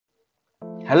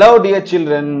Hello dear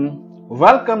children,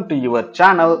 welcome to your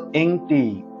channel EngT,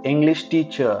 English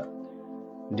Teacher.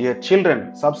 Dear children,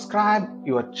 subscribe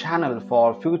your channel for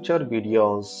future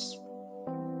videos.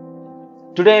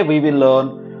 Today we will learn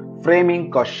framing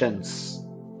questions.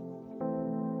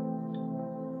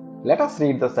 Let us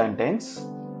read the sentence.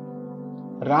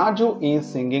 Raju is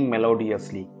singing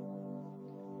melodiously.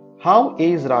 How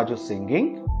is Raju singing?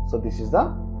 So this is the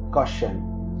question.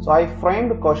 So I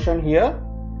framed question here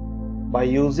by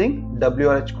using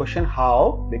WRH question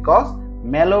how, because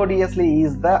melodiously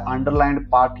is the underlined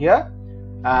part here,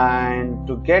 and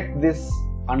to get this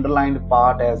underlined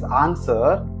part as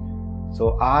answer,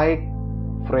 so I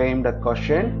framed the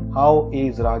question how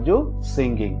is Raju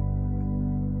singing.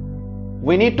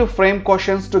 We need to frame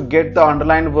questions to get the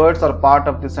underlined words or part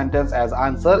of the sentence as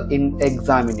answer in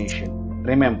examination.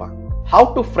 Remember how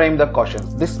to frame the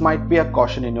questions. This might be a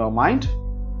question in your mind.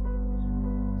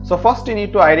 So first you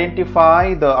need to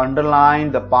identify the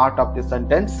underline the part of the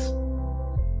sentence,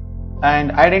 and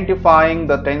identifying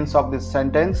the tense of this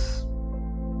sentence,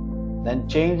 then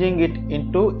changing it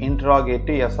into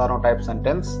interrogative yes or no type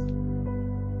sentence.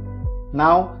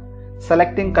 Now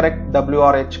selecting correct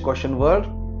WRH question word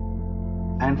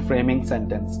and framing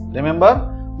sentence. Remember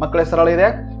ಮಕ್ಕಳೇ ಸರಳ ಇದೆ.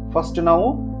 First ನಾವು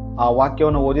ಆ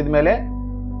ವಾಕ್ಯವನ್ನು ಓದಿದ ಮೇಲೆ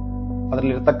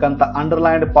ಅದರಲ್ಲಿರತಕ್ಕಂಥ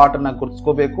underlined part ಅನ್ನ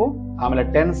ಗುರುತಿಸ್ಕೋಬೇಕು. ಆಮೇಲೆ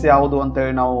ಟೆನ್ಸ್ ಯಾವುದು ಅಂತ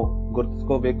ಹೇಳಿ ನಾವು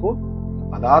ಗುರುತಿಸ್ಕೋಬೇಕು.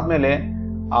 ಅದಾದ್ಮೇಲೆ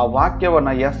ಆ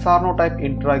ವಾಕ್ಯವನ್ನ S R no type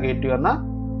interrogative ಅನ್ನ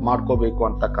ಮಾಡ್ಕೋಬೇಕು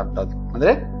ಅಂತಕ್ಕಂಥದ್ದು.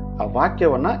 ಅಂದ್ರೆ ಆ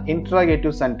ವಾಕ್ಯವನ್ನ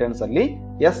ಇಂಟ್ರಾಗೇಟಿವ್ ಸೆಂಟೆನ್ಸ್ ಅಲ್ಲಿ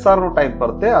ಎಸ್ ಆರ್ ನೋ ಟೈಪ್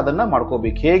ಬರುತ್ತೆ, ಅದನ್ನ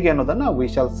ಮಾಡ್ಕೋಬೇಕು. ಹೇಗೆ ಅನ್ನೋದನ್ನ we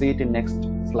shall C it in next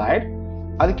slide.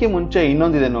 ಅದಕ್ಕೆ ಮುಂಚೆ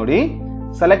ಇನ್ನೊಂದಿದೆ ನೋಡಿ,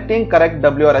 selecting correct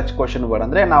WRH question word.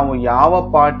 ಅಂದ್ರೆ ನಾವು ಯಾವ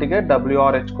ಪಾರ್ಟಿಗೆ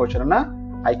WRH ಕ್ವಶನ್ ಅನ್ನ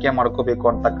ಆಯ್ಕೆ ಮಾಡ್ಕೋಬೇಕು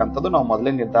ಅಂತಕ್ಕಂಥದ್ದು ನಾವು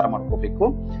ಮೊದಲೇ ನಿರ್ಧಾರ ಮಾಡ್ಕೋಬೇಕು.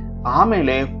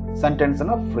 ಆಮೇಲೆ ಸೆಂಟೆನ್ಸ್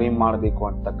ಅನ್ನ ಫ್ರೇಮ್ ಮಾಡಬೇಕು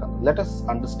ಅಂತಕ್ಕಂಥ. Let us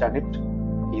understand it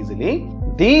easily.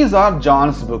 These are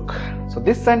John's book. So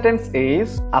this sentence is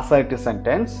assertive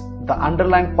sentence. The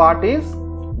underlined part is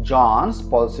John's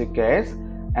possessive case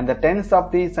and the tense of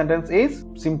the sentence is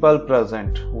simple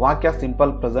present. ವಾಕ್ಯ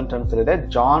simple present tense ಇದೆ.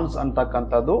 John's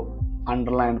ಅಂತಕ್ಕಂಥದ್ದು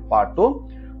underlined part.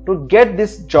 To get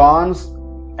this John's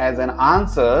as an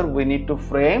answer, we need to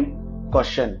frame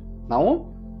question. ನಾವು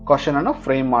question ಅನ್ನು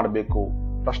frame ಮಾಡಬೇಕು,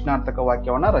 ಪ್ರಶ್ನಾರ್ಥಕ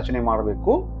ವಾಕ್ಯವನ್ನ ರಚನೆ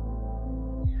ಮಾಡಬೇಕು.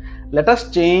 Let us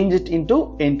change it into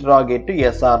interrogative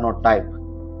S R no type.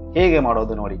 ಹೇಗೆ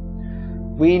ಮಾಡೋದು ನೋಡಿ.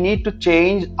 We need to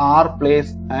change R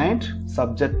place and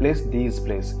subject place these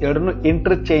place ಎರಡನ್ನು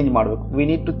ಇಂಟರ್ಚೇಂಜ್ ಮಾಡಬೇಕು. We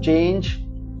need to change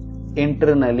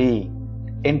internally,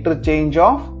 interchange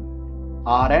of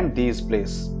R and these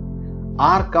place.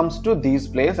 Are comes to these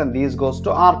place and these goes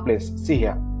to our place. See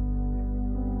here.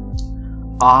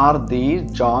 Are these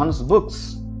John's books?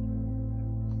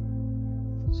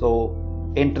 So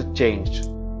interchanged.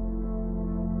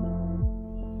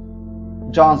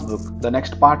 John's book. The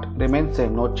next part remains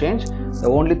same, no change.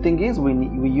 The only thing is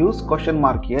we use question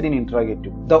mark here in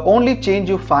interrogative. The only change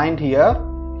you find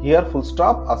here full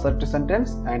stop, assertive sentence,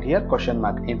 and here question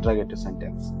mark, interrogative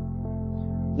sentence.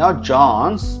 Now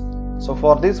John's. So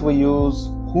for this we use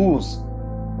whose,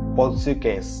 possessive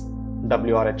case,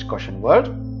 WRH question word.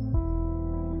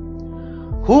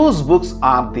 Whose books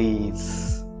are these?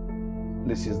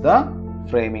 This is the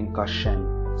framing question.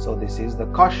 So this is the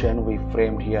question we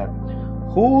framed here.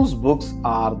 Whose books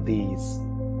are these?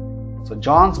 So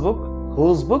John's book,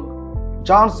 whose book?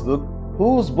 John's book,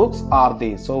 whose books are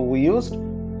these? So we used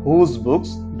whose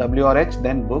books, WRH,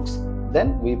 then books, then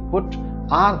we put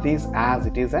are these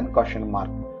as it is and question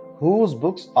mark. Whose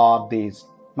books are these?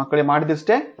 ಮಕ್ಕಳೇ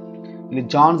ಮಾಡಿದಿಷ್ಟೇ. ಇಲ್ಲಿ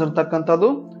John's ಅಂತಕ್ಕಂಥದ್ದು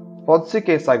possessive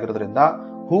case ಆಗಿರೋದ್ರಿಂದ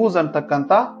whose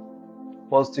ಅಂತಕ್ಕಂಥ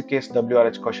possessive case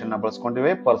WRH question ನ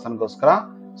ಬಳಸ್ಕೊಂಡಿವೆ person ಗೋಸ್ಕರ.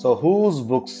 So whose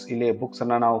books, ಇಲ್ಲಿ books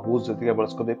ಅನ್ನ ನಾವು whose ಜೊತೆಗೆ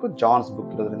ಬಳಸ್ಕೋಬೇಕು. ಜಾನ್ಸ್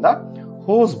ಬುಕ್ ಇರೋದ್ರಿಂದ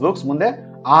whose books ಮುಂದೆ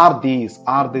are these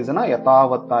ಅನ್ನ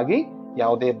ಯಥಾವತ್ತಾಗಿ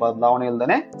ಯಾವುದೇ ಬದಲಾವಣೆ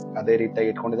ಇಲ್ಲದೆ ಅದೇ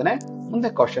ರೀತಿಯಾಗಿ ಇಟ್ಕೊಂಡಿದ್ದಾನೆ.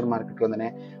 ಮುಂದೆ ಕ್ವಶನ್ ಮಾರ್ಕ್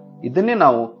ಇಟ್ಕೊಂಡಿದ್ದಾನೆ. ಇದನ್ನೇ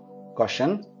ನಾವು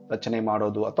ಕ್ವಶನ್ ರಚನೆ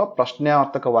ಮಾಡೋದು ಅಥವಾ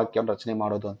ಪ್ರಶ್ನಾರ್ಥಕ ವಾಕ್ಯವನ್ನು ರಚನೆ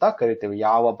ಮಾಡೋದು ಅಂತ ಕರಿತೇವೆ.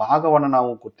 ಯಾವ ಭಾಗವನ್ನು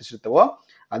ನಾವು ಗುರುತಿಸಿರ್ತೇವೋ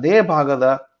ಅದೇ ಭಾಗದ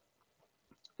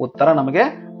ಉತ್ತರ ನಮಗೆ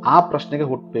ಆ ಪ್ರಶ್ನೆಗೆ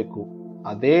ಹುಟ್ಟಬೇಕು.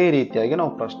 ಅದೇ ರೀತಿಯಾಗಿ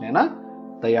ನಾವು ಪ್ರಶ್ನೆಯನ್ನ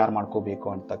ತಯಾರು ಮಾಡ್ಕೋಬೇಕು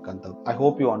ಅಂತಕ್ಕಂಥದ್ದು. I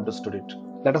hope you understood it.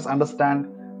 Let us understand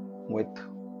with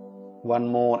one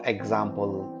more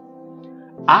example.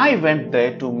 I went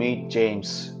there to meet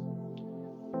James.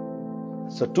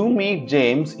 So to meet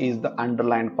James is the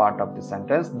underlined part of the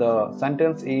sentence. The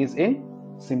sentence is in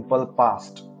simple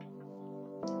past.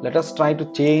 Let us try to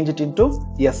change it into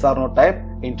yes or no type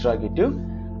interrogative.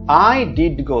 I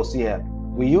did go. See here,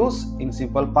 we use in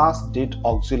simple past did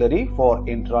auxiliary for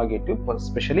interrogative,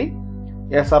 especially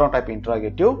yes or no type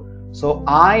interrogative. So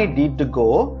I did go.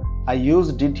 I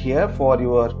used did here for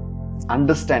your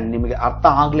understand, ನಿಮಗೆ ಅರ್ಥ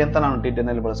ಆಗ್ಲಿ ಅಂತ ನಾನು did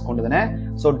ನಲ್ಲಿ ಬಳಸ್ಕೊಂಡಿದ್ದೇನೆ.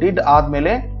 So did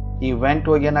ಆದ್ಮೇಲೆ ಈ vent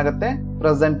ಹೋಗಿ ಏನಾಗುತ್ತೆ,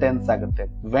 ಪ್ರೆಸೆಂಟ್ ಟೆನ್ಸ್ ಆಗುತ್ತೆ.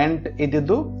 ವೆಂಟ್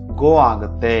ಇದ್ದಿದ್ದು ಗೋ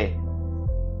ಆಗುತ್ತೆ.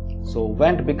 So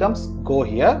vent becomes go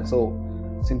here. So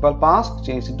simple past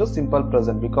changed into simple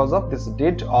present because of this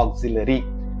did auxiliary.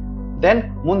 Then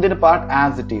ಮುಂದಿನ part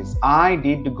as it is. I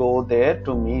did go there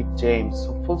to meet James.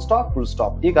 Full stop, full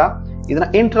stop. ಈಗ ಇದನ್ನ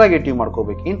interrogative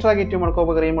ಮಾಡ್ಕೋಬೇಕು. Interrogative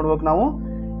ಮಾಡ್ಕೋಬೇಕಾದ್ರೆ ಏನ್ ಮಾಡ್ಬೇಕು ನಾವು,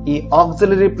 ಈ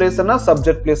auxiliary place ಅನ್ನ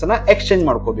subject place ಅನ್ನ ಎಕ್ಸ್ಚೇಂಜ್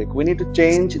ಮಾಡ್ಕೋಬೇಕು. We need to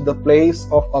change the place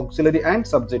of auxiliary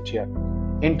and subject here.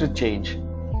 Interchange.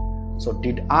 So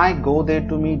did I go there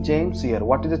to meet James? Here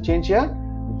what is the change here?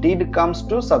 Did comes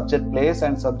to subject place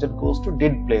and subject goes to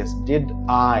did place. Did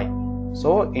I. So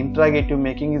interrogative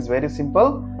making is very simple.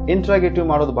 Interrogative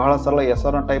ಮಾಡೋದು ಬಹಳ ಸರಳ.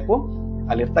 ಹೆಸರ type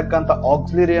ಅಲ್ಲಿ ಇರ್ತಕ್ಕಂಥ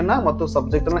auxiliary ಅನ್ನ ಮತ್ತು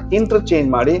subject ಅನ್ನ interchange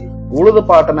ಮಾಡಿ ಉಳಿದ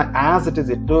ಪಾರ್ಟ್ ಅನ್ನ ಆಸ್ ಇಟ್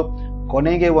ಇಸ್ ಇಟ್ಟು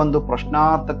ಕೊನೆಗೆ ಒಂದು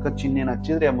ಪ್ರಶ್ನಾರ್ಥಕ ಚಿಹ್ನೆನ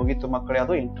ಹಚ್ಚಿದ್ರೆ ಮುಗೀತು ಮಕ್ಕಳೇ,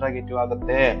 ಅದು ಇಂಟರಾಗೇಟಿವ್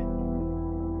ಆಗುತ್ತೆ.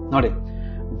 ನೋಡಿ,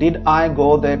 did I go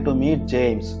there to meet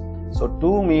James. So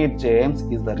to meet James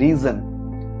is the reason.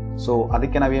 So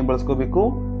ಅದಕ್ಕೆ ನಾವೇನ್ ಬಳಸ್ಕೋಬೇಕು,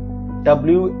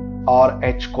 W or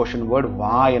H question word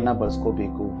why ಅನ್ನ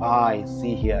ಬಳಸ್ಕೋಬೇಕು. Why,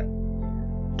 see here,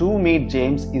 to meet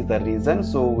James is the reason,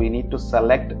 so we need to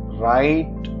select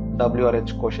right W or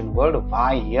H question word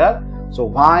why here. So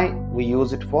why we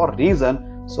use it for reason,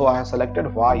 so I have selected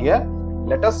why here.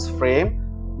 Let us frame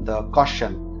the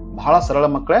question. ಬಹಳ ಸರಳ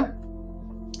ಮಕ್ಕಳೇ.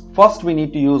 First we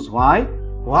need to use why.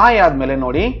 Why ಆದ್ಮೇಲೆ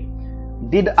ನೋಡಿ,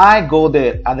 did I go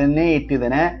there ಅದನ್ನೇ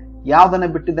ಇಟ್ಟಿದ್ದೇನೆ. ಯಾವ್ದನ್ನ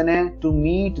ಬಿಟ್ಟಿದ್ದೇನೆ, to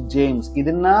meet James.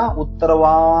 ಇದನ್ನ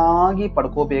ಉತ್ತರವಾಗಿ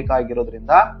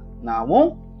ಪಡ್ಕೋಬೇಕಾಗಿರೋದ್ರಿಂದ ನಾವು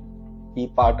ಈ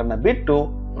ಪಾರ್ಟ್ ಅನ್ನ ಬಿಟ್ಟು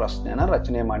ಪ್ರಶ್ನೆನ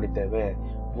ರಚನೆ ಮಾಡಿದ್ದೇವೆ.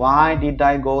 Why did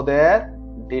I go there,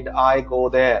 did I go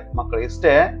there. ಮಕ್ಕಳು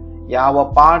ಇಷ್ಟೇ. ಯಾವ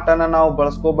ಪಾರ್ಟ್ ಅನ್ನ ನಾವು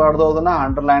ಬಳಸ್ಕೋಬಾರ್ದು ಅದನ್ನ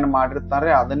ಅಂಡರ್ಲೈನ್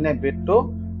ಮಾಡಿರ್ತಾರೆ, ಅದನ್ನೇ ಬಿಟ್ಟು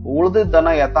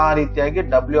ಉಳಿದಿದ್ದನ್ನ ಯಥಾ ರೀತಿಯಾಗಿ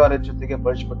WRH ಜೊತೆಗೆ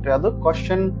ಬಳಸ್ಬಿಟ್ರೆ ಅದು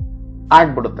ಕ್ವಶನ್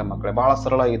ಆಗ್ಬಿಡುತ್ತೆ ಮಕ್ಕಳೇ. ಬಹಳ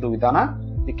ಸರಳ ಇದು ವಿಧಾನ.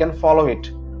 You can follow it.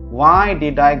 Why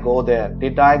did I go there?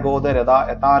 Did I go there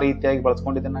ಯಥಾ ರೀತಿಯಾಗಿ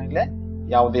ಬಳಸ್ಕೊಂಡಿದ್ದೇನೆ, ಇಲ್ಲೇ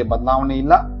ಯಾವುದೇ ಬದಲಾವಣೆ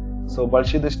ಇಲ್ಲ. So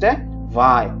ಬಳಸಿದಷ್ಟೇ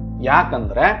why.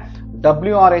 ಯಾಕಂದ್ರೆ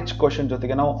WRH ಕ್ವಶನ್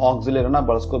ಜೊತೆಗೆ ನಾವು ಆಕ್ಸಿಲರಿನ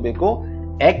ಬಳಸ್ಕೋಬೇಕು.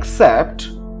 ಎಕ್ಸೆಪ್ಟ್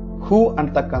ಹೂ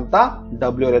ಅಂತಕ್ಕಂತ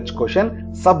WRH ಕ್ವಶನ್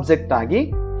ಸಬ್ಜೆಕ್ಟ್ ಆಗಿ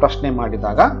ಪ್ರಶ್ನೆ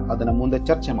ಮಾಡಿದಾಗ ಅದನ್ನ ಮುಂದೆ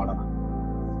ಚರ್ಚೆ ಮಾಡೋಣ.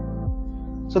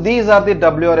 So these are the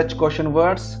WRH question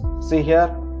words. See here,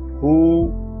 who,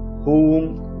 whom,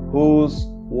 whose,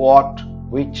 what,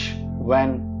 which,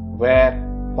 when, where,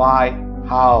 why,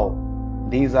 how.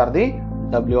 These are the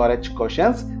WRH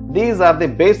questions. These are the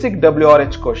basic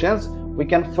WRH questions. We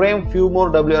can frame few more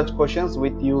WRH questions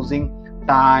with using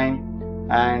time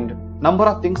and number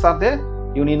of things are there.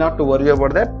 You need not to worry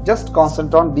about that. Just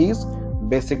concentrate on these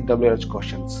basic WRH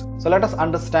questions. So let us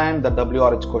understand the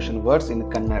WRH question words in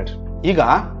Kannada. ಈಗ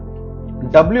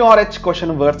WRH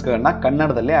question words ಗಳನ್ನ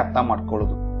ಕನ್ನಡದಲ್ಲಿ ಅರ್ಥ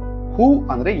ಮಾಡ್ಕೊಳ್ಳೋದು. ಹೂ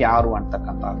ಅಂದ್ರೆ ಯಾರು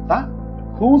ಅಂತಕ್ಕಂಥ ಅರ್ಥ.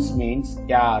 Whose means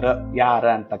ಯಾರ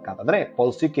ಅಂತಕ್ಕಂಥ, ಅಂದ್ರೆ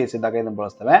ಪಾಸಿಟಿವ್ ಕೇಸ್ ಇದ್ದಾಗ ಇದನ್ನು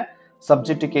ಬಳಸ್ತೇವೆ.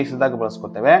 ಸಬ್ಜೆಕ್ಟಿವ್ ಕೇಸ್ ಇದ್ದಾಗ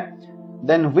ಬಳಸ್ಕೊತೇವೆ.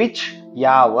 ದೆನ್ ವಿಚ್,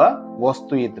 ಯಾವ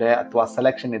ವಸ್ತು ಇದ್ರೆ ಅಥವಾ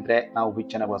ಸೆಲೆಕ್ಷನ್ ಇದ್ರೆ ನಾವು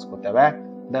ವಿಚ್ ಅನ್ನ ಬಳಸ್ಕೊತೇವೆ.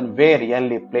 ದೆನ್ ವೇರ್,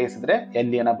 ಎಲ್ಲಿ, ಪ್ಲೇಸ್ ಇದ್ರೆ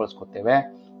ಎಲ್ಲಿಯನ್ನ ಬಳಸ್ಕೊತೇವೆ.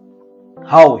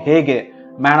 ಹೌ, ಹೇಗೆ,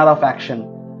 ಮ್ಯಾನರ್ ಆಫ್ ಆಕ್ಷನ್.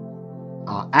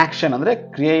 ಆಕ್ಷನ್ ಅಂದ್ರೆ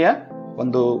ಕ್ರಿಯೆಯ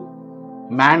ಒಂದು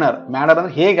ಮ್ಯಾನರ್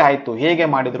ಅಂದ್ರೆ ಹೇಗೆ ಆಯ್ತು, ಹೇಗೆ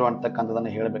ಮಾಡಿದ್ರು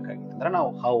ಅಂತಕ್ಕಂಥದನ್ನ ಹೇಳ್ಬೇಕಾಗಿತ್ತು ಅಂದ್ರೆ ನಾವು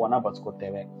ಹೌ ಅನ್ನ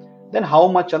ಬಳಸ್ಕೊತೇವೆ. ದೆನ್ ಹೌ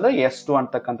ಮಚ್ ಅಂದ್ರೆ ಎಷ್ಟು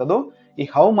ಅಂತಕ್ಕಂಥದ್ದು. ಈ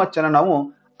ಹೌ ಮಚ್ ಅನ್ನ ನಾವು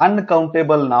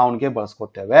ಅನ್ಕೌಂಟೇಬಲ್ ನೌನ್ಗೆ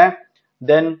ಬಳಸ್ಕೊತೇವೆ.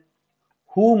 ದೆನ್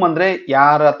ಹೂಮ್ ಅಂದ್ರೆ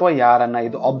ಯಾರ ಅಥವಾ ಯಾರನ್ನ,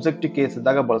 ಇದು ಆಬ್ಜೆಕ್ಟಿವ್ ಕೇಸ್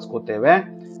ಇದ್ದಾಗ ಬಳಸ್ಕೊತೇವೆ.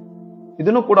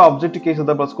 ಇದನ್ನು ಕೂಡ ಆಬ್ಜೆಕ್ಟಿವ್ ಕೇಸ್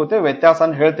ಇದ್ದಾಗ ಬಳಸ್ಕೊತೇವೆ. ವ್ಯತ್ಯಾಸ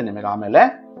ಹೇಳ್ತೀನಿ ನಿಮಗೆ ಆಮೇಲೆ.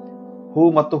 ಹೂ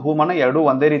ಮತ್ತು ಹೂಮ್ ಅನ್ನ ಎರಡೂ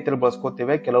ಒಂದೇ ರೀತಿಯಲ್ಲಿ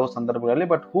ಬಳಸ್ಕೊತೇವೆ ಕೆಲವು ಸಂದರ್ಭಗಳಲ್ಲಿ.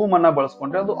 ಬಟ್ ಹೂಮ್ ಅನ್ನ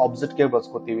ಬಳಸ್ಕೊಂಡ್ರೆ ಅದು ಆಬ್ಜೆಕ್ಟ್ ಗೆ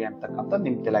ಬಳಸ್ಕೊತೀವಿ ಅಂತಕ್ಕಂಥ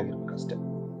ನಿಮ್ ತಲೆಯಾಗಿರ್ಬೇಕಷ್ಟೇ.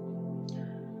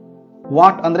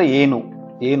 ವಾಟ್ ಅಂದ್ರೆ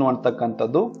ಏನು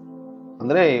ಅಂತಕ್ಕಂಥದ್ದು.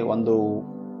 ಅಂದ್ರೆ ಒಂದು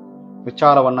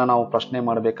ವಿಚಾರವನ್ನ ನಾವು ಪ್ರಶ್ನೆ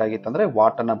ಮಾಡಬೇಕಾಗಿತ್ತಂದ್ರೆ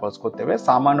ವಾಟ್ ಅನ್ನ ಬಳಸ್ಕೊತೇವೆ.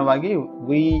 ಸಾಮಾನ್ಯವಾಗಿ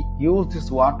we use this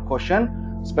what question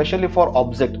specially for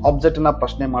object ಅನ್ನ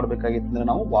ಪ್ರಶ್ನೆ ಮಾಡಬೇಕಾಗಿತ್ತಂದ್ರೆ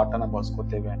ನಾವು ವಾಟ್ ಅನ್ನ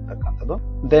ಬಳಸ್ಕೊತೇವೆ ಅಂತಕ್ಕಂಥದ್ದು.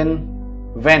 ದೆನ್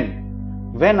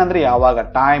ವೆನ್ ಅಂದ್ರೆ ಯಾವಾಗ,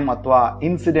 ಟೈಮ್ ಅಥವಾ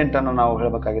ಇನ್ಸಿಡೆಂಟ್ ಅನ್ನು ನಾವು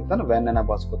ಹೇಳ್ಬೇಕಾಗಿತ್ತಂದ್ರೆ ವೆನ್ ಅನ್ನ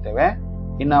ಬಳಸ್ಕೊತೇವೆ.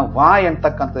 ಇನ್ನ ವಾಯ್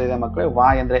ಅಂತಕ್ಕಂಥದ್ದು ಇದೆ ಮಕ್ಕಳೇ.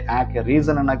 ವಾಯ್ ಅಂದ್ರೆ ಯಾಕೆ,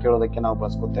 ರೀಸನ್ ಅನ್ನ ಕೇಳೋದಕ್ಕೆ ನಾವು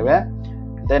ಬಳಸ್ಕೊತೇವೆ.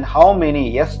 ದೆನ್ ಹೌ ಮೆನಿ,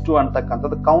 ಎಷ್ಟು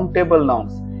ಅಂತಕ್ಕಂಥದ್ದು ಕೌಂಟೇಬಲ್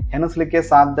ನೌನ್ಸ್, ಎಣಿಸ್ಲಿಕ್ಕೆ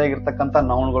ಸಾಧ್ಯ ಆಗಿರ್ತಕ್ಕಂಥ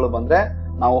ನೌನ್ಗಳು ಬಂದ್ರೆ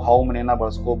ನಾವು ಹೌ ಮೆನಿಯನ್ನ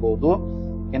ಬಳಸ್ಕೋಬಹುದು.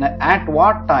 ಇನ್ನು ಆಟ್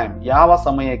ವಾಟ್ ಟೈಮ್, ಯಾವ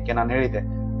ಸಮಯಕ್ಕೆ. ನಾನು ಹೇಳಿದೆ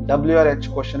WRH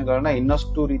ಕ್ವಶನ್ ಗಳನ್ನ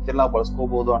ಇನ್ನಷ್ಟು ರೀತಿಯಲ್ಲಿ ನಾವು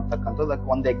ಬಳಸ್ಕೋಬಹುದು ಅಂತಕ್ಕಂಥದ್ದು.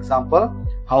 ಒಂದು example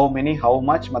how many, how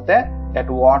much, ಮತ್ತೆ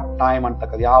ಅಟ್ ವಾಟ್ ಟೈಮ್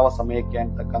ಅಂತಕ್ಕಂಥದ್ದು, ಯಾವ ಸಮಯಕ್ಕೆ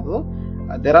ಅಂತಕ್ಕಂಥದ್ದು.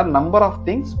 There are number of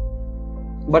things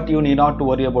but you need not to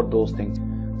worry about those things.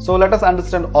 So let us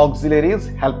understand auxiliaries,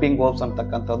 helping verbs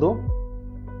ಅಂತಕ್ಕಂಥದ್ದು.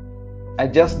 I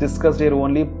just discussed here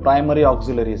only primary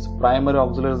auxiliaries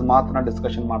ಮಾತ್ರ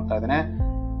discussion ಮಾಡ್ತಾ ಇದ್ದೇನೆ.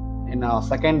 ಇನ್ನು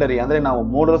secondary ಅಂದ್ರೆ ನಾವು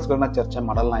modals ಗಳನ್ನ ಚರ್ಚೆ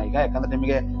ಮಾಡಲ್ಲ ಈಗ, ಯಾಕಂದ್ರೆ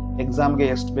ನಿಮಗೆ ಎಕ್ಸಾಮ್ಗೆ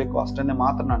ಎಷ್ಟು ಬೇಕೋ ಅಷ್ಟನ್ನೇ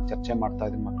ಮಾತ್ರ ನಾನು ಚರ್ಚೆ ಮಾಡ್ತಾ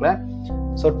ಇದ್ದೀನಿ ಮಕ್ಕಳೇ.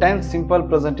 ಸೊ ಟೆನ್ಸ್ ಸಿಂಪಲ್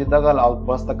ಪ್ರೆಸೆಂಟ್ ಇದ್ದಾಗ ನಾವು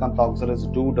ಬಳಸ್ತಕ್ಕಂಥ ಆಕ್ಸಿಲರೀಸ್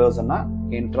ಡೂ ಡಸ್ ಅನ್ನ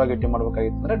ಇಂಟ್ರಾಗೇಟಿವ್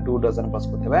ಮಾಡ್ಬೇಕಾಗಿತ್ತು ಅಂದ್ರೆ ಡೂ ಡಸ್ ಅನ್ನ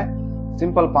ಬಳಸ್ಕೊತೇವೆ.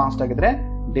 ಸಿಂಪಲ್ ಪಾಸ್ಟ್ ಆಗಿದ್ರೆ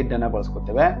ಡಿಡ್ ಅನ್ನ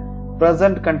ಬಳಸ್ಕೊತೇವೆ.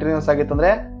 Present continuous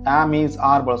ಆಗಿತ್ತಂದ್ರೆ am is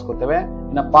R ಬಳಸ್ಕೊತೇವೆ.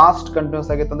 ಇನ್ನು ಪಾಸ್ಟ್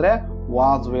ಕಂಟಿನ್ಯೂಸ್ ಆಗಿತ್ತಂದ್ರೆ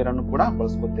ವಾಸ್ ವೇರ್ ಅನ್ನು ಕೂಡ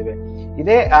ಬಳಸ್ಕೊತೇವೆ.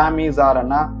 ಇದೇ ಆಮ್ ಈಸ್ ಆರ್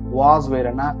ಅನ್ನ ವಾಸ್ ವೇರ್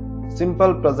ಅನ್ನ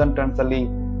ಸಿಂಪಲ್ ಪ್ರೆಸೆಂಟ್ ಟೆನ್ಸ್ ಅಲ್ಲಿ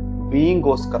ಬೀಯಿಂಗ್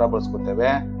ಗೋಸ್ಕರ ಬಳಸ್ಕೊತೇವೆ.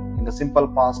 ಇನ್ನು ಸಿಂಪಲ್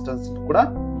ಪಾಸ್ಟ್ ಟೆನ್ಸ್ ಕೂಡ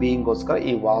ಬೀಯಿಂಗ್ ಗೋಸ್ಕರ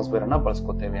ಈ ವಾಸ್ ವೇರ್ ಅನ್ನ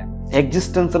ಬಳಸ್ಕೊತೇವೆ.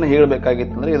 ಎಕ್ಸಿಸ್ಟೆನ್ಸ್ ಅನ್ನ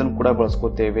ಹೇಳ್ಬೇಕಾಗಿತ್ತಂದ್ರೆ ಇದನ್ನು ಕೂಡ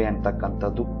ಬಳಸ್ಕೊತೇವೆ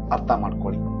ಅಂತಕ್ಕಂಥದ್ದು ಅರ್ಥ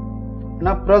ಮಾಡ್ಕೊಳ್ಳಿ.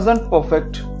 ಇನ್ನು ಪ್ರೆಸೆಂಟ್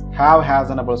ಪರ್ಫೆಕ್ಟ್ ಹ್ಯಾವ್ ಹ್ಯಾಸ್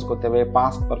ಅನ್ನ ಬಳಸ್ಕೊತೇವೆ.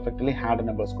 ಪಾಸ್ಟ್ ಪರ್ಫೆಕ್ಟ್ ಅಲ್ಲಿ ಹ್ಯಾಡ್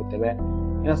ಅನ್ನ ಬಳಸ್ಕೊತೇವೆ.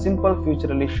 ಇನ್ನು ಸಿಂಪಲ್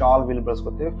ಫ್ಯೂಚರ್ ಅಲ್ಲಿ ಶಾಲ್ ವಿಲ್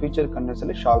ಬಳಸ್ಕೊತೇವೆ. ಫ್ಯೂಚರ್ ಕಂಟಿನ್ಯೂಸ್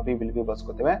ಅಲ್ಲಿ shall be will be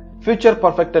ಬಳಸ್ಕೊತೇವೆ. Future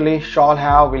perfect ಅಲ್ಲಿ shall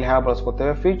have will have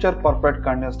ಬಳಸ್ಕೊತೇವೆ. Future perfect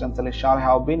continuous tense ಅಲ್ಲಿ shall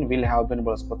have been will have been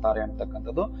ಬಳಸ್ಕೊತಾರೆ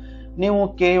ಅಂತಕ್ಕಂಥದ್ದು. ನೀವು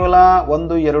ಕೇವಲ 1,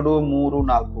 2, 3,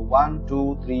 4 1, 2,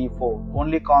 3, 4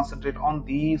 only concentrate on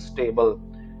these table.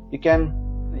 You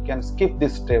can skip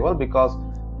this table because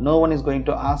no one is going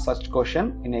to ask such question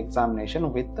in examination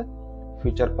with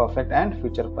future perfect and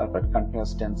future perfect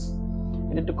continuous tense.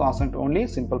 You need to concentrate only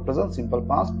simple present, simple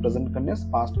past, present continuous,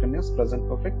 past continuous, present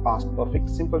perfect, past perfect,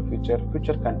 simple future,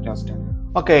 future continuous tense.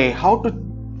 Okay, how to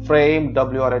frame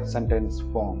WRH sentence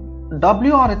form.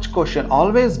 WRH question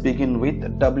always begin with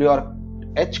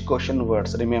WRH question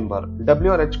words. Remember,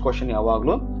 WRH question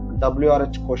ಯಾವಾಗಲೂ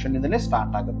WRH question ಇಂದನೇ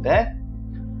start ಆಗುತ್ತೆ.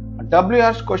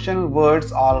 WRH question words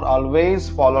are always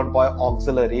followed by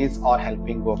auxiliaries or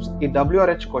helping verbs. ಈ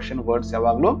WRH question words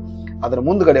ಯಾವಾಗಲೂ ಅದರ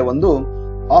ಮುಂದ್ಗಡೆ ಒಂದು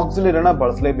ಆಕ್ಸಿಲರಿನ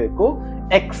ಬಳಸಲೇಬೇಕು.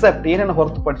 Accept ಏನನ್ನು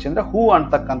ಹೊರತುಪಡಿಸಿ ಅಂದ್ರೆ ಹೂ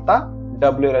ಅಂತಕ್ಕಂಥ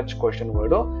WRH question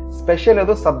ವರ್ಡ್ ಸ್ಪೆಷಲ್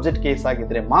ಅದು ಸಬ್ಜೆಕ್ಟ್ ಕೇಸ್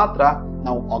ಆಗಿದ್ರೆ ಮಾತ್ರ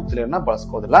ನಾವು ಆಕ್ಸಿಲರಿನ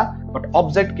ಬಳಸ್ಕೋದಿಲ್ಲ. ಬಟ್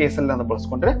ಆಬ್ಜೆಕ್ಟ್ ಕೇಸ್ ಅಲ್ಲಿ ನಾವು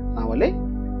ಬಳಸ್ಕೊಂಡ್ರೆ ನಾವಲ್ಲಿ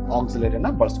ಆಕ್ಸಿಲರಿನ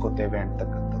ಬಳಸ್ಕೋತೇವೆ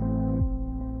ಅಂತಕ್ಕಂಥದ್ದು.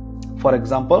 For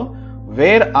example,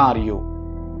 where are you?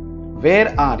 Where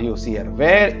are you? See here,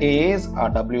 where is a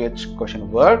WH question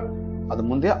word. ಅದು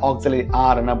ಮುಂದೆ auxiliary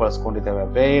are ಅನ್ನ ಬಳಸ್ಕೊಂಡಿದ್ದೇವೆ.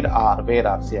 where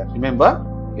are see here. Remember,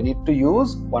 you need to use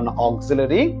one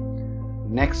auxiliary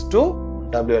next to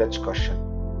WH question.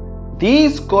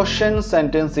 These question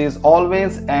sentences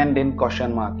always end in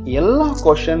question mark. ಎಲ್ಲ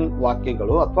question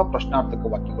ವಾಕ್ಯಗಳು ಅಥವಾ ಪ್ರಶ್ನಾರ್ಥಕ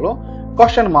ವಾಕ್ಯಗಳು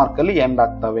question mark ಅಲ್ಲಿ end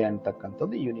ಆಗ್ತವೆ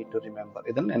ಅಂತಕ್ಕಂಥದ್ದು you need to remember.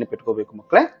 ಇದನ್ನ ನೆನಪಿಟ್ಕೋಬೇಕು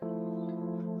ಮಕ್ಕಳೇ.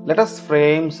 Let us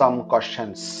frame some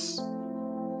questions.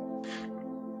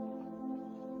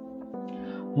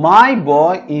 My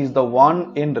boy is the one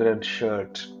in red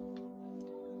shirt.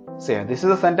 Say, this is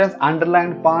the sentence.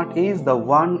 Underlined part is the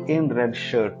one in red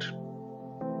shirt.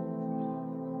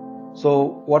 So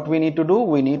what we need to do?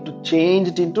 We need to change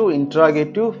it into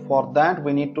interrogative. For that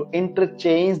we need to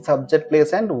interchange subject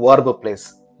place and verb place.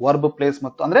 Verb place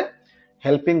mattu andre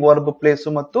helping verb place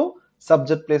mattu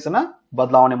subject place na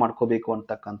ಬದಲಾವಣೆ ಮಾಡ್ಕೋಬೇಕು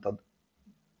ಅಂತಕ್ಕಂಥದ್ದು.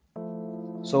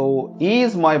 So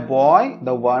is my boy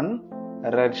the one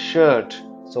red shirt?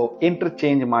 So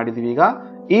interchange ಮಾಡಿದ್ವಿ. ಈಗ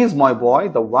is my bye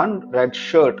the one red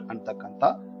shirt ಅಂತಕ್ಕಂಥ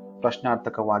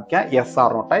ಪ್ರಶ್ನಾರ್ಥಕ ವಾಕ್ಯ S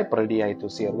R no type ready ಆಯಿತು.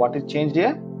 ಸಿಯರ್ what is change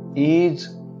here? Is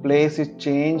place is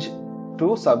change to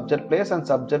subject place and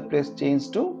subject place change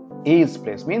to is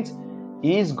place. Means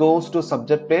is goes to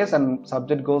subject place and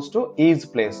subject goes to is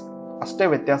place. ಅಷ್ಟೇ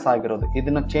ವ್ಯತ್ಯಾಸ ಆಗಿರೋದು.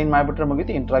 ಇದನ್ನ change ಮಾಡಿಬಿಟ್ರೆ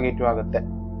ಮುಗಿತು, interrogative ಆಗುತ್ತೆ.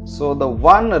 So the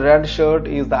one red shirt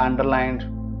is the underlined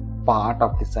part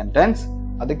of the sentence.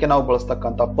 ಅದಕ್ಕೆ ನಾವು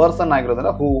ಬಳಸ್ತಕ್ಕಂಥ person ಆಗಿರೋದ್ರಿಂದ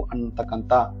ಹೂ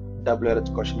ಅಂತಕ್ಕಂಥ WRH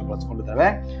question ಬಳಸ್ಕೊಂಡಿದ್ದೇವೆ.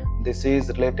 This is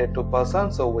related to person,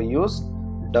 so we use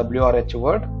WRH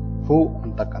word ಹೂ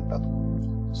ಅಂತಕ್ಕಂಥದ್ದು.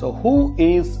 So who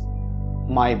is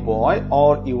my bye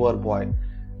R your bye?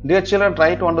 Dear children,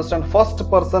 try to understand. First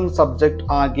person subject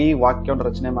ಆಗಿ ವಾಕ್ಯವನ್ನು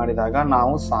ರಚನೆ ಮಾಡಿದಾಗ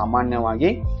ನಾವು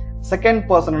ಸಾಮಾನ್ಯವಾಗಿ ಸೆಕೆಂಡ್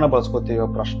ಪರ್ಸನ್ ಅನ್ನು ಬಳಸ್ಕೊತೀವಿ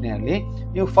ಪ್ರಶ್ನೆಯಲ್ಲಿ.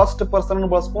 ನೀವು ಫಸ್ಟ್ ಪರ್ಸನ್ ಅನ್ನು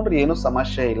ಬಳಸ್ಕೊಂಡ್ರೆ ಏನು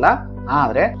ಸಮಸ್ಯೆ ಇಲ್ಲ.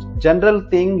 ಆದ್ರೆ general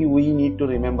thing we need to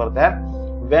remember that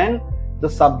when the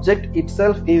subject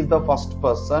itself is the first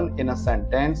person in a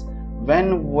sentence, when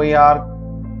we are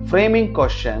framing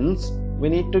questions, we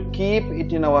need to keep it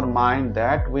in our mind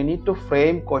that we need to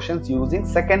frame questions using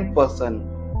second person.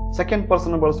 Second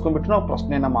person ಬಳಸ್ಕೊಂಡ್ಬಿಟ್ಟು ನಾವು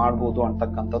ಪ್ರಶ್ನೆಯನ್ನ ಮಾಡಬಹುದು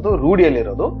ಅಂತಕ್ಕಂಥದ್ದು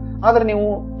ರೂಢಿಯಲ್ಲಿರೋದು. ಆದ್ರೆ ನೀವು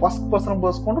first person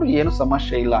ಬಳಸ್ಕೊಂಡ್ರು ಏನು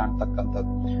ಸಮಸ್ಯೆ ಇಲ್ಲ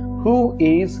ಅಂತಕ್ಕಂಥದ್ದು. Who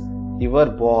is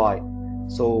your bye?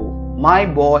 So my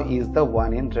boy is the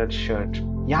one in red shirt.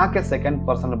 ಯಾಕೆ ಸೆಕೆಂಡ್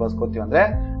ಪರ್ಸನ್ ಬಳಸ್ಕೊತೀವಿ ಅಂದ್ರೆ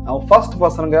ನಾವು ಫಸ್ಟ್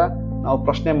ಪರ್ಸನ್ಗ ನಾವು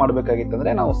ಪ್ರಶ್ನೆ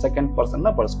ಮಾಡಬೇಕಾಗಿತ್ತಂದ್ರೆ ನಾವು ಸೆಕೆಂಡ್ ಪರ್ಸನ್ ನ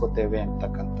ಬಳಸ್ಕೊತೇವೆ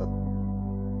ಅಂತಕ್ಕಂಥದ್ದು.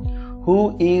 ಹೂ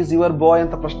ಈಸ್ ಯುವರ್ ಬಾಯ್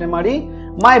ಅಂತ ಪ್ರಶ್ನೆ ಮಾಡಿ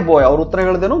ಮೈ ಬಾಯ್, ಅವ್ರ ಉತ್ತರ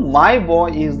ಹೇಳಿದೇನು? ಮೈ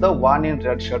boy is the one in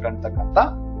red shirt ಅಂತಕ್ಕಂಥ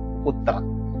ಉತ್ತರ.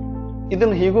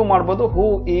 ಇದನ್ನ ಹೀಗೂ ಮಾಡ್ಬೋದು, ಹೂ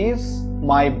ಈಸ್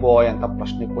ಮೈ ಬಾಯ್ ಅಂತ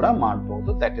ಪ್ರಶ್ನೆ ಕೂಡ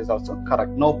ಮಾಡಬಹುದು. That is also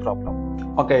correct, no problem.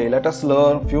 Okay, let us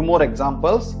learn few more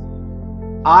examples.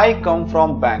 I come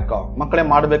from Bangkok. ಮಕ್ಕಳೇ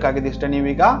ಮಾಡಬೇಕಾಗಿದೆ ಇಷ್ಟೇ.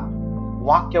 ನೀವೀಗ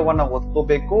ವಾಕ್ಯವನ್ನ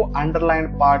ಓದ್ಕೋಬೇಕು, ಅಂಡರ್ಲೈನ್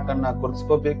ಪಾರ್ಟ್ ಅನ್ನ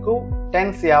ಗುರುತಿಸ್ಕೋಬೇಕು,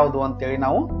 ಟೆನ್ಸ್ ಯಾವುದು ಅಂತೇಳಿ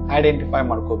ನಾವು ಐಡೆಂಟಿಫೈ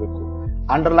ಮಾಡ್ಕೋಬೇಕು.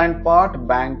 Underline part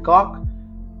Bangkok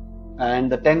and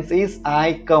the tense is I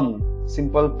come.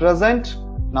 Simple present.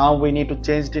 Now we need to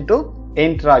change it into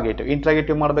interrogative.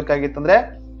 Interrogative ಮಾಡಬೇಕಾಗಿತ್ತಂದ್ರೆ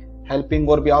helping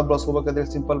verb ಯಾವ್ದು ಬಳಸ್ಕೋಬೇಕಾದ್ರೆ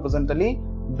ಸಿಂಪಲ್ ಪ್ರೆಸೆಂಟ್ ಅಲ್ಲಿ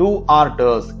ಡೂ ಆರ್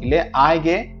ಡಸ್. ಇಲ್ಲೇ I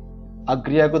ಗೆ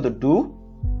agri ಆಗೋದು do.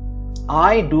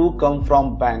 I do come from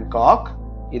Bangkok.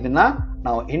 ಇದನ್ನ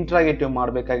ನಾವು interrogative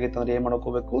ಮಾಡಬೇಕಾಗಿತ್ತಂದ್ರೆ ಏನ್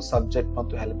ಮಾಡ್ಕೋಬೇಕು, subject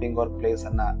ಮತ್ತು ಹೆಲ್ಪಿಂಗ್ ವರ್ಬ್ ಪ್ಲೇಸ್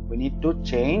ಅನ್ನ we need to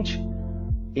change,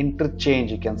 interchange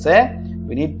you can say.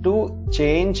 We need to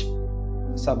change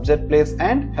subject place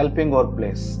and helping verb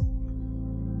place.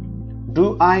 Do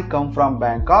I come from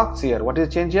Bangkok? See here, what is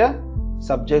the change here?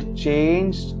 Subject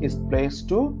change is placed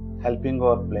to helping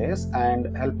verb place and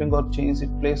helping verb change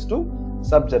is placed to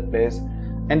subject place.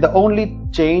 And the only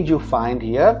change you find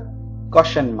here,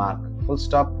 question mark. Full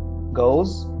stop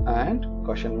goes and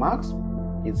question marks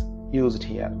is used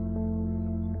here.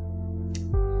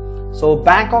 So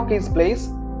Bangkok is place.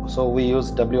 So we use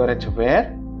WRH where.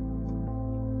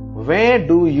 Where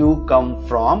do you come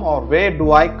from or where do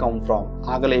I come from?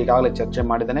 ಈಗಾಗಲೇ ಚರ್ಚೆ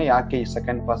ಮಾಡಿದ್ದೇನೆ ಯಾಕೆ ಈ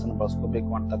second person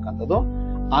ಬಳಸ್ಕೋಬೇಕು ಅಂತಕ್ಕಂಥದ್ದು.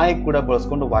 I ಕೂಡ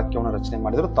ಬಳಸ್ಕೊಂಡು ವಾಕ್ಯವನ್ನು ರಚನೆ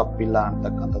ಮಾಡಿದ್ರು ತಪ್ಪಿಲ್ಲ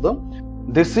ಅಂತಕ್ಕಂಥದ್ದು.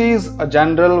 This is a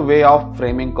general way of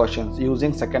framing questions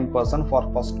using second person for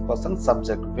first person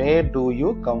subject. Where do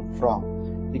you come from.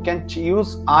 You can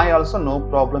use I also, no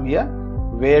problem here.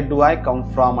 Where do I come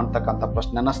from ಅಂತಕ್ಕಂಥ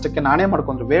ಪ್ರಶ್ನೆ ನನ್ನಷ್ಟಕ್ಕೆ ನಾನೇ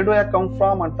ಮಾಡ್ಕೊಂಡ್ರೆ where do I come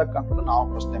from ಅಂತಕ್ಕಂಥದ್ದು ನಾವು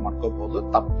ಪ್ರಶ್ನೆ ಮಾಡ್ಕೋಬಹುದು,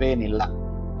 ತಪ್ಪೇನಿಲ್ಲ.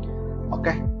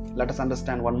 Okay, let us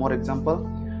understand one more example.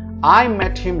 I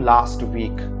met him last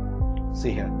week.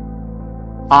 See here,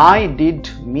 I did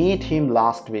meet him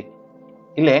last week.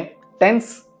 ಇಲ್ಲೇ ಟೆನ್ಸ್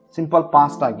ಸಿಂಪಲ್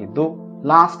ಪಾಸ್ಟ್ ಆಗಿದ್ದು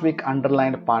ಲಾಸ್ಟ್ ವೀಕ್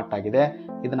ಅಂಡರ್ಲೈನ್ಡ್ ಪಾರ್ಟ್ ಆಗಿದೆ.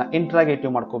 ಇದನ್ನ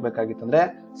interrogative ಮಾಡ್ಕೋಬೇಕಾಗಿತ್ತಂದ್ರೆ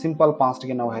simple past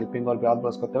ಗೆ ನಾವು ಹೆಲ್ಪಿಂಗ್ ವರ್ಬ್ ಯಾವ್ದು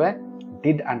ಬಳಸ್ಕೊತೇವೆ,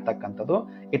 did ಅಂತಕ್ಕಂಥದ್ದು.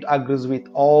 It agrees with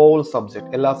all subject,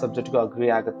 ಎಲ್ಲಾ ಸಬ್ಜೆಕ್ಟ್ಗೂ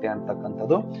agri ಆಗುತ್ತೆ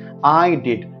ಅಂತಕ್ಕಂಥದ್ದು. ಐ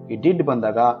ಡಿಡ್, ಈ ಡಿಡ್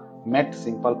ಬಂದಾಗ ಮೆಟ್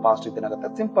simple past ಇದೇನಾಗುತ್ತೆ,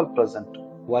 simple present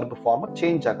verb form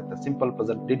change ಆಗುತ್ತೆ. ಸಿಂಪಲ್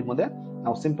ಪ್ರೆಸೆಂಟ್ ಡಿಡ್ ಮುಂದೆ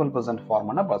ನಾವು ಸಿಂಪಲ್ ಪ್ರೆಸೆಂಟ್ ಫಾರ್ಮ್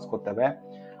ಅನ್ನ ಬಳಸ್ಕೊತೇವೆ.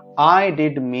 I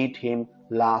did meet him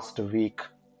last week.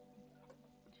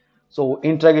 So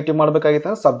interrogative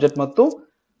ಮಾಡಬೇಕಾಗಿತ್ತು ಸಬ್ಜೆಕ್ಟ್ ಮತ್ತು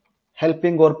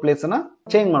ಹೆಲ್ಪಿಂಗ್ ವರ್ಬ್ ಪ್ಲೇಸ್ ಅನ್ನ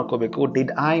ಚೇಂಜ್ ಮಾಡ್ಕೋಬೇಕು.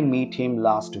 Did I meet him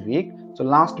last week. So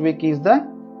last week is the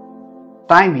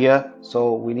time here. So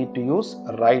we need to use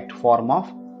right form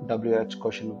of WH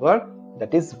question word,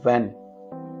 that is when.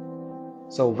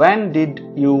 So when did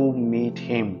you meet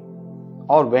him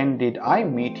or when did I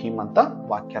meet him ಅಂತ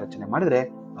ವಾಕ್ಯ ರಚನೆ ಮಾಡಿದ್ರೆ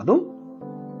ಅದು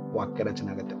ವಾಕ್ಯ ರಚನೆ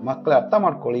ಆಗುತ್ತೆ. ಮಕ್ಕಳು ಅರ್ಥ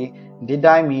ಮಾಡ್ಕೊಳ್ಳಿ, ಡಿಡ್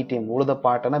ಐ ಮೀಟ್ ಹಿಮ್ ಉಳಿದ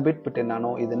ಪಾಠ ಅನ್ನ ಬಿಟ್ಬಿಟ್ಟೆ ನಾನು,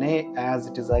 ಇದನ್ನೇ ಆಸ್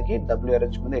ಇಟ್ ಇಸ್ ಆಗಿ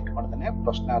WRH ಮುಂದೆ ಇಟ್ ಮಾಡ್ತೇನೆ,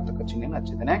 ಪ್ರಶ್ನಾರ್ಥಕ ಚಿಹ್ನೆಯನ್ನು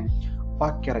ಹಚ್ಚಿದ್ದೇನೆ,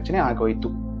 ವಾಕ್ಯ ರಚನೆ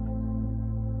ಆಗೋಯ್ತು.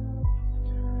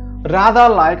 Radha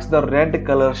likes the red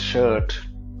color shirt.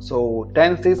 So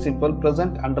tense is simple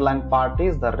present, underlined part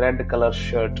is the red color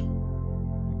shirt.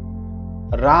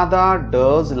 Radha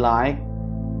does like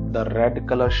the red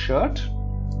color shirt.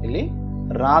 ಇಲ್ಲಿ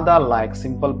ರಾಧಾ ಲೈಕ್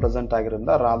ಸಿಂಪಲ್ ಪ್ರೆಸೆಂಟ್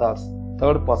ಆಗಿರೋದ್ರಿಂದ Radha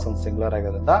third person singular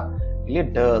ಆಗಿರೋದ್ರಿಂದ ಇಲ್ಲಿ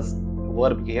does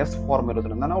ವರ್ಬ್ಗೆ S form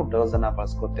ಇರೋದ್ರಿಂದ ನಾವು does ಅನ್ನ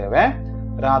ಬಳಸ್ಕೊತೇವೆ.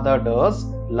 Radha does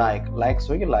like, likes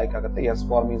ಹೋಗಿ like ಆಗುತ್ತೆ, S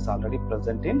form is already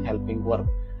present in helping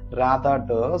verb. Radha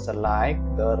does like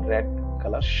the red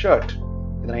colour shirt.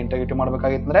 ಇದನ್ನ ಇಂಟರ್ಗೇಟಿವ್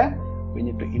ಮಾಡಬೇಕಾಗಿತ್ತಂದ್ರೆ we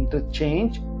need to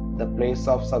interchange the place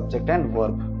of subject and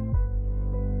verb.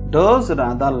 Does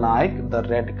Radha like the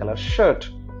red color shirt?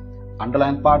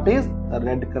 Underlined part is the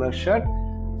red color shirt.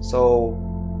 So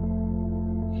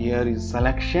here is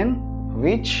selection,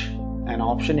 which, an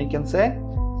option you can say.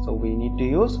 So we need to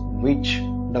use which,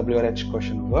 WRH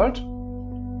question word.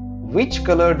 Which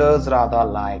color does Radha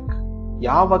like?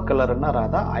 ಯಾವ colour ಅನ್ನ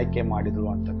ರಾಧಾ ಆಯ್ಕೆ ಮಾಡಿದ್ರು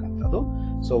ಅಂತಕ್ಕಂಥದ್ದು.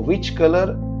 So which color,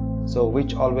 so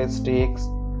which always takes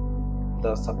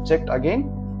the subject again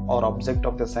or object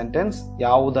of the sentence.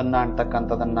 ಯಾವುದನ್ನ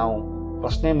ಅಂತಕ್ಕಂಥದನ್ನ ನಾವು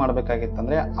ಪ್ರಶ್ನೆ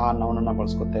ಮಾಡಬೇಕಾಗಿತ್ತಂದ್ರೆ ಆ noun ಅನ್ನ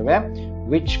ಬಳಸ್ಕೊತೇವೆ.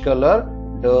 Which color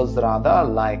does Radha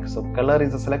like? So color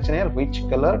is the selection here. Which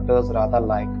color does Radha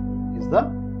like is the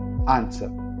answer.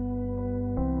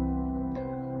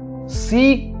 She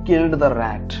killed the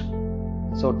rat.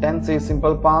 So tense is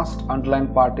simple past,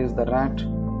 underlined part is the rat.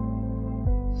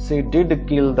 She did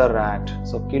kill the rat.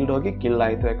 So killed ಹೋಗಿ kill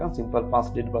ಆಯ್ತು, ಯಾಕಂದ್ರೆ simple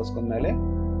past did ಬಳಸ್ಕೊಂಡ್ಮೇಲೆ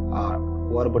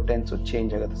verb tense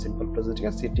change ಆಗುತ್ತೆ simple present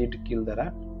ಗೆ. She did kill the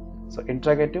rat. So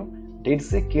interrogative, did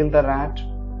she kill the rat?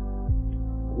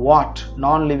 What,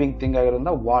 non living thing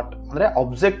ಆಗಿರೋದ್ರಿಂದ what ಅಂದ್ರೆ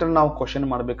object ಅನ್ನು ನಾವು question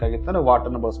ಮಾಡಬೇಕಾಗಿತ್ತಂದ್ರೆ what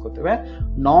ಅನ್ನು ಬಳಸ್ಕೊತೇವೆ.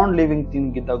 ನಾನ್ ಲಿವಿಂಗ್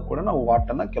ಥಿಂಗ್ ಇದ್ದಾಗ ಕೂಡ ನಾವು ವಾಟ್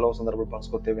ಅನ್ನ ಕೆಲವು ಸಂದರ್ಭ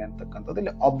ಬಳಸ್ಕೊತೇವೆ ಅಂತಕ್ಕಂಥದ್ದು.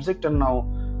 ಇಲ್ಲಿ ಆಬ್ಜೆಕ್ಟ್ ಅನ್ನು ನಾವು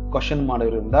ಕ್ವಶನ್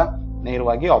ಮಾಡಿರೋದ್ರಿಂದ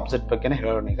ನೇರವಾಗಿ ಆಬ್ಜೆಕ್ಟ್ ಬಗ್ಗೆನೇ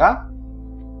ಹೇಳೋಣ ಈಗ.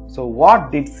 So what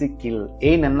did C kill,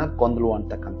 ಏನನ್ನ ಕೊಂದಲು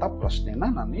ಅಂತಕ್ಕಂಥ ಪ್ರಶ್ನೆಯನ್ನ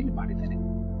ನಾನು ಇಲ್ಲಿ ಮಾಡಿದ್ದೇನೆ.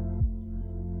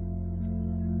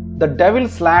 The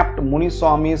devil ಸ್ಲಾಪ್ಡ್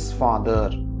ಮುನಿಸ್ವಾಮಿಸ್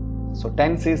father. So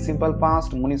tense is simple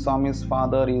past. Muniswami's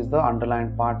father is the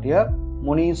underlined part here.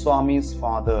 Muniswami's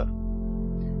father.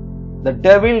 The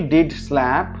devil did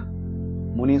slap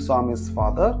Muniswami's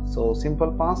father. So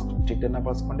simple past.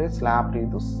 Slapped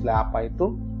idu slap aitu.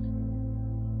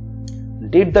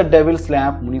 Did the devil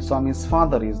slap Muniswami's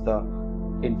father is the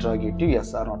interrogative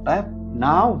yes or no type.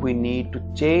 Now we need to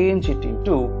change it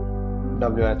into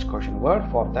WH question word.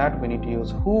 For that we need to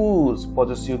use whose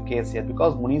possessive case here,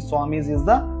 because Muniswami's is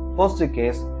the possessive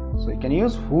case. So you can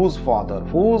use whose father.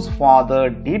 Whose father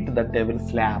did the devil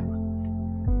slap?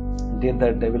 Did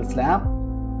the devil slap?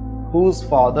 Whose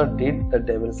father did the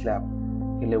devil slap?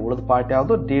 ಇಲ್ಲಿ ಉಳಿದ part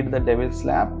ಯಾವುದು? Did the devil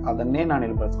slab. ಅದನ್ನೇ ನಾನು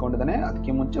ಇಲ್ಲಿ ಬಳಸ್ಕೊಂಡಿದ್ದೇನೆ.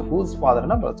 ಅದಕ್ಕೆ ಮುಂಚೆ whose father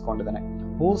ನ ಬಳಸ್ಕೊಂಡಿದ್ದೇನೆ.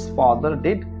 Whose father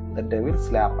did the devil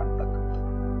slab ಅಂತಕ್ಕಂಥ.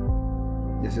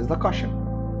 This is the question.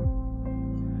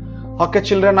 Okay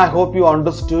children, I hope you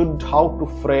understood how to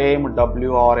frame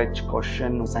WRH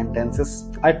question sentences.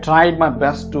 I tried my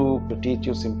best to teach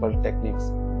you simple techniques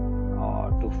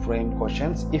to frame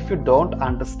questions. If you don't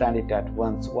understand it at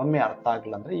once,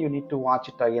 you need to watch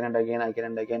it again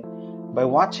and again. By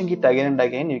watching it again and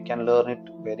again, you can learn it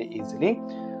very easily.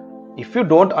 If you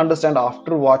don't understand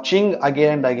after watching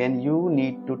again and again, you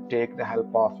need to take the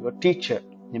help of your teacher.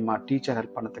 Nimma teacher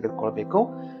help annu tegedukolbeku.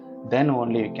 Then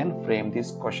only you can frame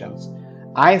these questions.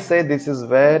 I say this is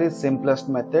very simplest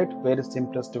method, very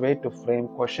simplest way to frame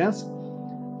questions,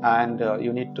 and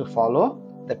you need to follow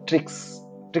the tricks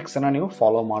anna ನೀವು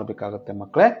follow ಮಾಡಬೇಕಾಗುತ್ತೆ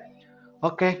ಮಕ್ಕಳೇ.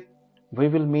 Okay, we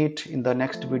will meet in the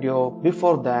next video.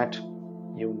 Before that,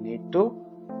 you need to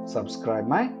subscribe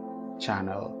my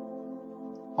channel.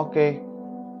 Okay,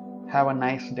 have a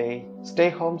nice day. Stay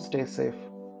home, stay safe.